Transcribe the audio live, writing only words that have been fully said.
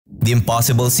The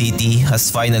impossible city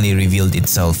has finally revealed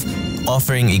itself,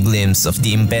 offering a glimpse of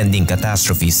the impending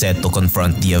catastrophe set to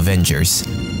confront the Avengers.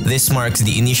 This marks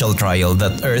the initial trial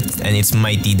that Earth and its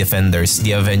mighty defenders,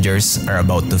 the Avengers, are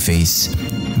about to face.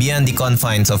 Beyond the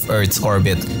confines of Earth's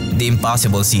orbit, the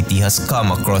impossible city has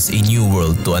come across a new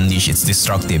world to unleash its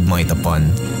destructive might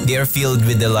upon. They are filled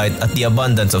with delight at the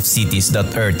abundance of cities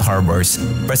that Earth harbors,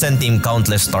 presenting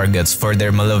countless targets for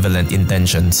their malevolent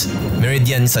intentions.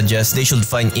 Meridian suggests they should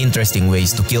find interesting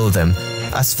ways to kill them,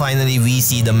 as finally we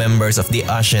see the members of the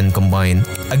Ashen Combine,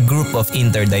 a group of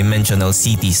interdimensional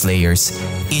city slayers.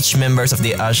 Each members of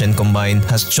the Ashen Combine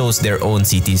has chose their own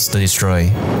cities to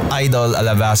destroy. Idol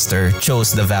Alabaster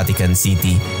chose the Vatican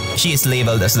City. She is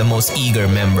labeled as the most eager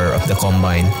member of the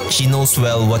Combine. She knows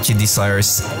well what she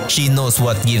desires, she knows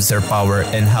what gives her power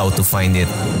and how to find it.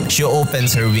 She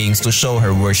opens her wings to show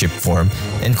her worship form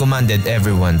and commanded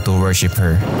everyone to worship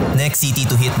her. Next city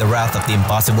to hit the wrath of the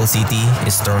impossible city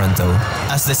is Toronto,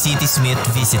 as the City Smith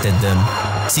visited them.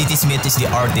 City Smith is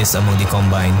the artist among the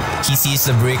Combine. He sees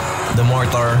the brick, the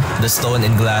mortar, the stone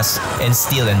and glass, and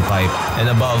steel and pipe, and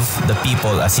above, the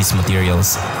people as his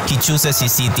materials. He chooses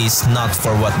his cities not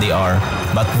for what they are,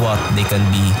 but what they can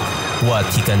be, what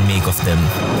he can make of them.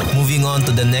 Moving on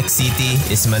to the next city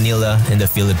is Manila in the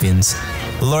Philippines.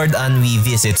 Lord Anwi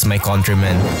visits my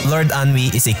countrymen. Lord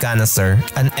Anwi is a connoisseur,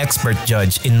 an expert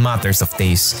judge in matters of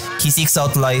taste. He seeks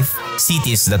out life,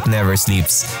 cities that never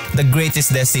sleeps, the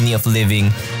greatest destiny of living,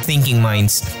 thinking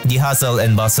minds, the hustle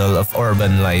and bustle of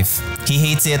urban life. He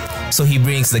hates it, so he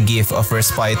brings the gift of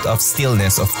respite, of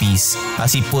stillness, of peace,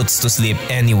 as he puts to sleep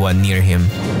anyone near him.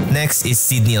 Next is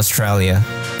Sydney, Australia.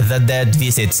 The dead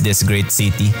visits this great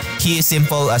city. He is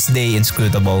simple as they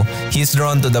inscrutable. He is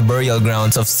drawn to the burial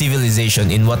grounds of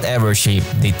civilization in whatever shape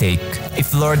they take.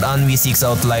 If Lord Anwi seeks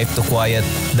out life to quiet,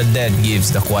 the dead gives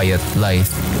the quiet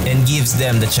life, and gives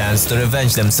them the chance to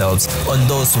revenge themselves on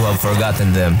those who have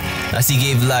forgotten them, as he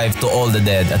gave life to all the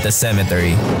dead at the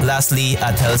cemetery. Lastly,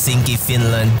 at Helsinki,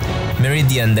 Finland,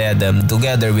 Meridian Diadem,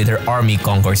 together with her army,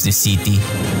 conquers this city.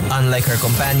 Unlike her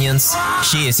companions,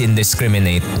 she is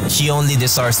indiscriminate. She only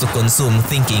desires to consume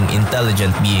thinking,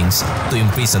 intelligent beings, to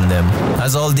imprison them.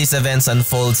 As all these events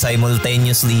unfold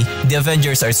simultaneously, the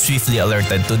Avengers are swiftly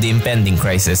alerted to the impending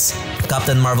crisis.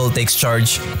 Captain Marvel takes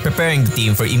charge, preparing the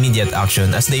team for immediate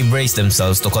action as they brace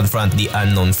themselves to confront the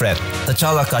unknown threat.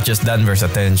 T'Challa catches Danvers'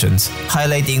 attentions,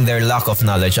 highlighting their lack of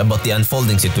knowledge about the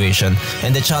unfolding situation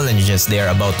and the challenges they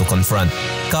are about to confront.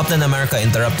 Captain America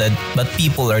interrupted, but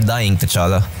people are dying,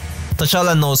 T'Challa.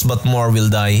 T'Challa knows but more will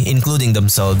die, including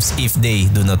themselves, if they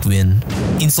do not win.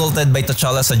 Insulted by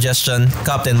T'Challa's suggestion,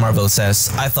 Captain Marvel says,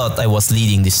 "I thought I was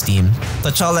leading this team."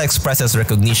 T'Challa expresses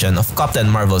recognition of Captain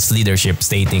Marvel's leadership,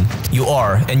 stating, "You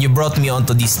are, and you brought me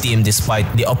onto this team despite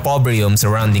the opprobrium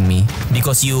surrounding me,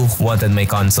 because you wanted my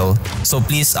counsel. So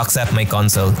please accept my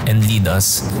counsel and lead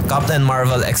us." Captain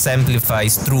Marvel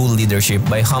exemplifies true leadership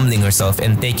by humbling herself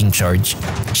and taking charge.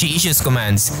 She issues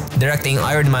commands, directing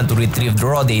Iron Man to retrieve the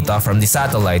raw data from the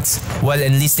satellites, while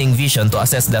enlisting Vision to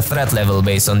assess the threat level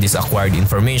based on this acquired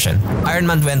information. Iron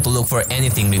Man went to look for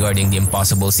anything regarding the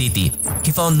impossible city.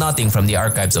 He found nothing from the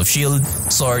archives of S.H.I.E.L.D.,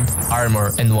 SWORD,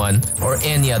 Armor, and One, or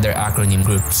any other acronym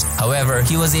groups. However,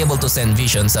 he was able to send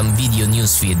Vision some video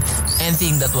newsfeed,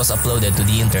 anything that was uploaded to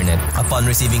the internet. Upon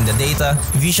receiving the data,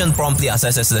 Vision promptly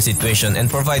assesses the situation and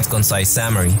provides concise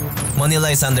summary. Manila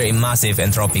is under a massive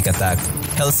entropic attack.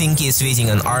 Helsinki is facing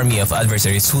an army of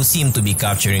adversaries who seem to be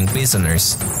capturing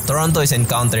prisoners. Toronto is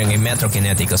encountering a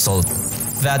metrokinetic assault.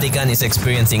 Vatican is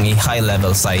experiencing a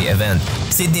high-level psi event.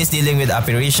 Sydney is dealing with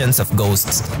apparitions of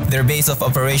ghosts. Their base of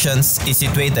operations is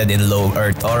situated in low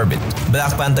Earth orbit.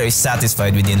 Black Panther is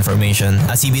satisfied with the information,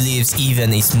 as he believes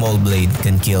even a small blade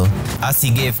can kill, as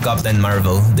he gave Captain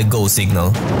Marvel the go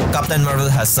signal. Captain Marvel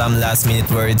has some last-minute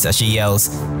words as she yells,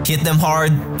 "Hit them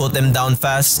hard, put them down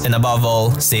fast, and above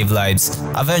all, save lives.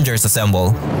 Avengers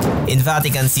assemble." In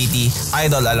Vatican City,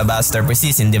 Idol Alabaster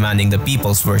persists in demanding the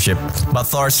people's worship, but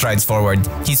Thor strides forward,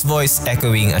 his voice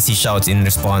echoing as he shouts in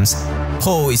response,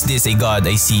 "Ho, is this a god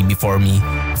I see before me?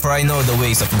 For I know the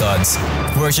ways of gods.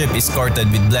 Worship is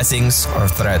courted with blessings or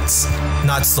threats,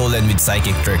 not stolen with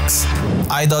psychic tricks."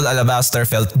 Idol Alabaster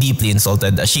felt deeply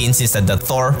insulted as she insisted that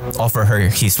Thor offer her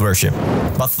his worship.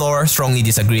 But Thor strongly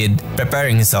disagreed,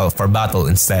 preparing himself for battle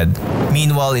instead.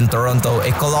 Meanwhile, in Toronto,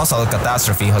 a colossal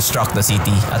catastrophe has struck the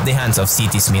city at the hands of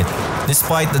City Smith.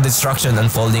 Despite the destruction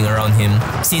unfolding around him,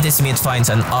 City Smith finds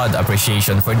an odd appreciation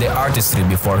admiration for the artistry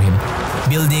before him.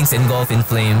 Buildings engulfed in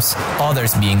flames,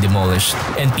 others being demolished,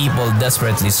 and people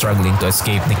desperately struggling to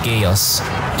escape the chaos.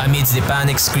 Amidst the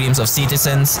panic screams of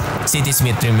citizens,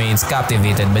 Citysmith remains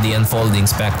captivated by the unfolding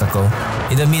spectacle.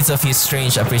 In the midst of his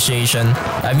strange appreciation,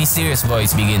 a mysterious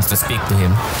voice begins to speak to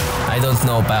him. "I don't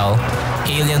know, pal.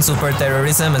 Alien super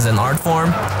terrorism as an art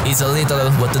form is a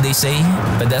little, what do they say,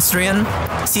 pedestrian?"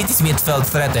 Citysmith felt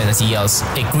threatened as he yells,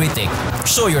 "A critic,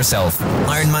 show yourself!"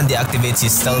 Iron Man deactivates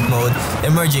his stealth mode,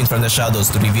 emerging from the shadows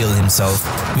to reveal himself.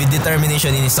 With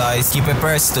determination in his eyes, he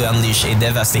prepares to unleash a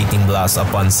devastating blast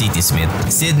upon Citysmith.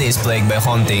 Sydney is plagued by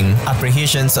haunting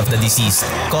apprehensions of the deceased,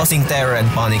 causing terror and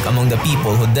panic among the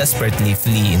people who desperately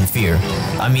flee in fear.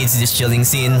 Amidst this chilling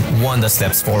scene, Wanda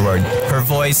steps forward, her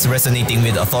voice resonating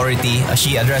with authority as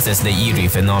she addresses the eerie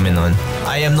phenomenon.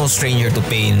 "I am no stranger to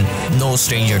pain, no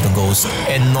stranger to ghosts,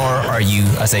 and nor are you,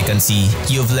 as I can see.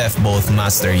 You've left both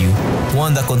master you."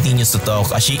 Wanda continues to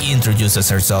talk as she introduces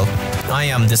herself. "I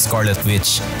am the Scarlet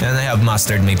Witch, and I have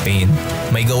mastered my pain,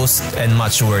 my ghost, and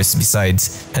much worse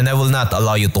besides, and I will not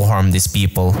allow you to harm these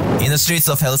people." In the streets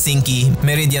of Helsinki,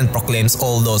 Meridian proclaims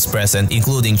all those present,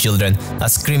 including children,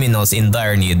 as criminals in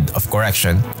dire need of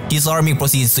correction. His army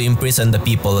proceeds to imprison the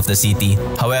people of the city.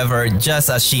 However, just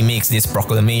as she makes this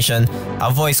proclamation,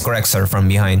 a voice corrects her from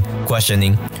behind,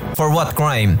 questioning, "For what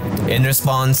crime?" In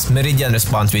response, Meridian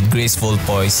responds with graceful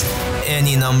poise,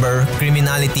 "Any number,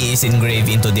 criminality is engraved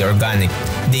into the organic.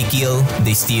 They kill,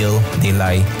 they steal, they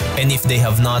lie. And if they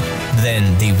have not, then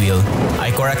they will.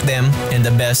 I correct them, and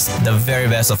the best, the very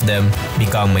best of them,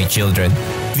 become my children."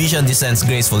 Vision descends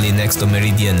gracefully next to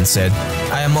Meridian and said,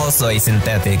 "I am also a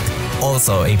synthetic,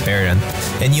 also a parent,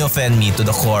 and you offend me to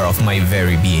the core of my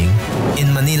very being."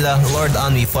 In Manila, Lord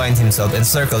Anwi finds himself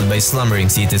encircled by slumbering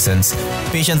citizens,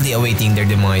 patiently awaiting their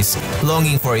demise,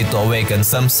 longing for it to awaken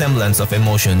some semblance of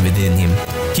emotion within him.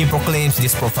 He proclaims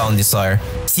this profound desire,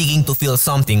 seeking to feel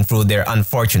something through their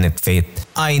unfortunate fate.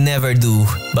 "I never do,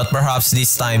 but perhaps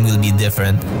this time will be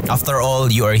different. After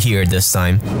all, you are here this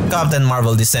time." Captain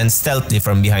Marvel descends stealthily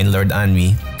from behind Lord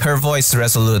Anwi, her voice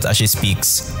resolute as she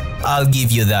speaks. "I'll give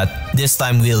you that. This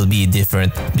time will be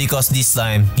different, because this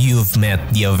time you've met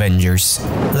the Avengers."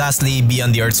 Lastly,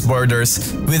 beyond the Earth's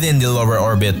borders, within the lower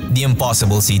orbit, the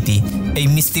Impossible City, a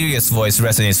mysterious voice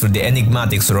resonates through the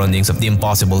enigmatic surroundings of the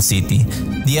Impossible City.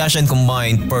 The Ashen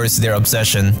combined purse their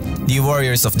obsession. The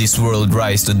warriors of this world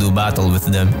rise to do battle with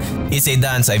them. It's a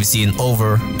dance I've seen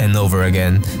over and over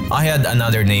again. I had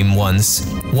another name once.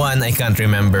 One I can't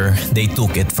remember. They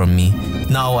took it from me.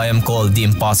 Now I am called the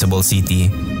Impossible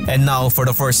City. And now, for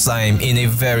the first time in a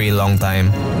very long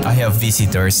time, I have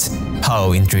visitors.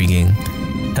 How intriguing.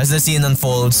 As the scene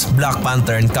unfolds, Black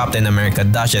Panther and Captain America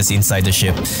dashes inside the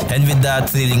ship, and with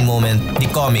that thrilling moment, the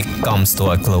comic comes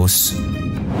to a close.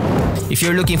 If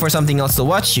you're looking for something else to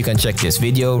watch, you can check this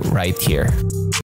video right here.